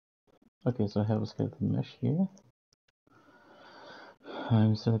Okay, so I have a skeletal mesh here.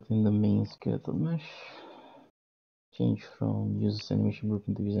 I'm selecting the main skeletal mesh. Change from use animation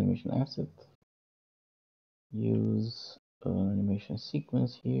grouping to use animation asset. Use an animation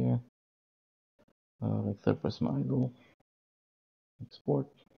sequence here, like third person idle. Export.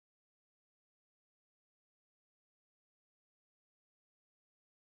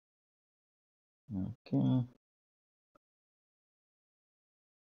 Okay.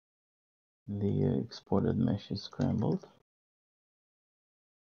 The exported mesh is scrambled.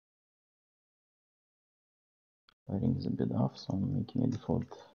 Lighting is a bit off, so I'm making a default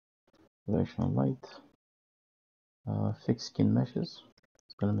directional light. FixSkinnedMeshes.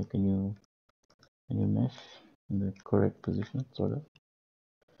 It's gonna make a new mesh in the correct position, sort of.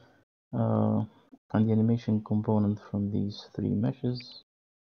 On the animation component from these three meshes,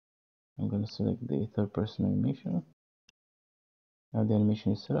 I'm gonna select the third person animation. Now the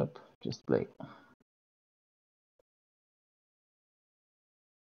animation is set up, just play.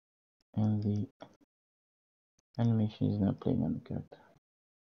 And the animation is now playing on the character.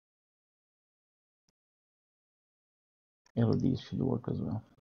 LEDs should work as well.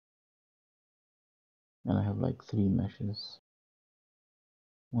 And I have like three meshes.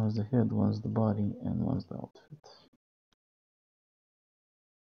 One's the head, one's the body, and one's the outfit.